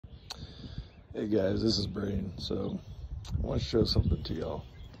Hey guys, this is Brain. So I want to show something to y'all.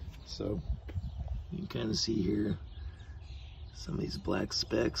 So you can kind of see here some of these black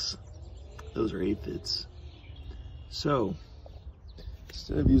specks. Those are aphids. So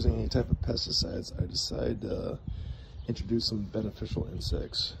instead of using any type of pesticides, I decided to introduce some beneficial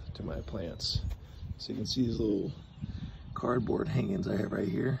insects to my plants. So you can see these little cardboard hangings I have right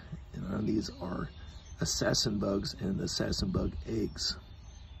here, and on these are assassin bugs and assassin bug eggs.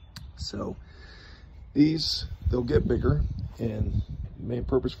 So these, they'll get bigger, and the main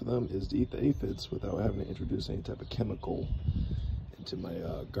purpose for them is to eat the aphids without having to introduce any type of chemical into my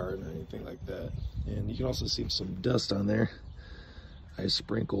garden or anything like that. And you can also see some dust on there. I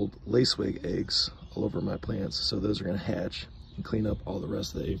sprinkled lacewing eggs all over my plants, so those are going to hatch and clean up all the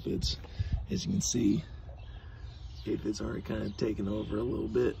rest of the aphids. As you can see, aphids are kind of taking over a little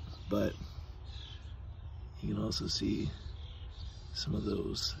bit, but you can also see some of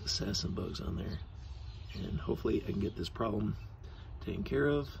those assassin bugs on there. And hopefully I can get this problem taken care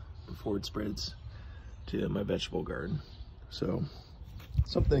of before it spreads to my vegetable garden. So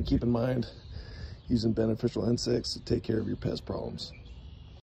something to keep in mind, using beneficial insects to take care of your pest problems.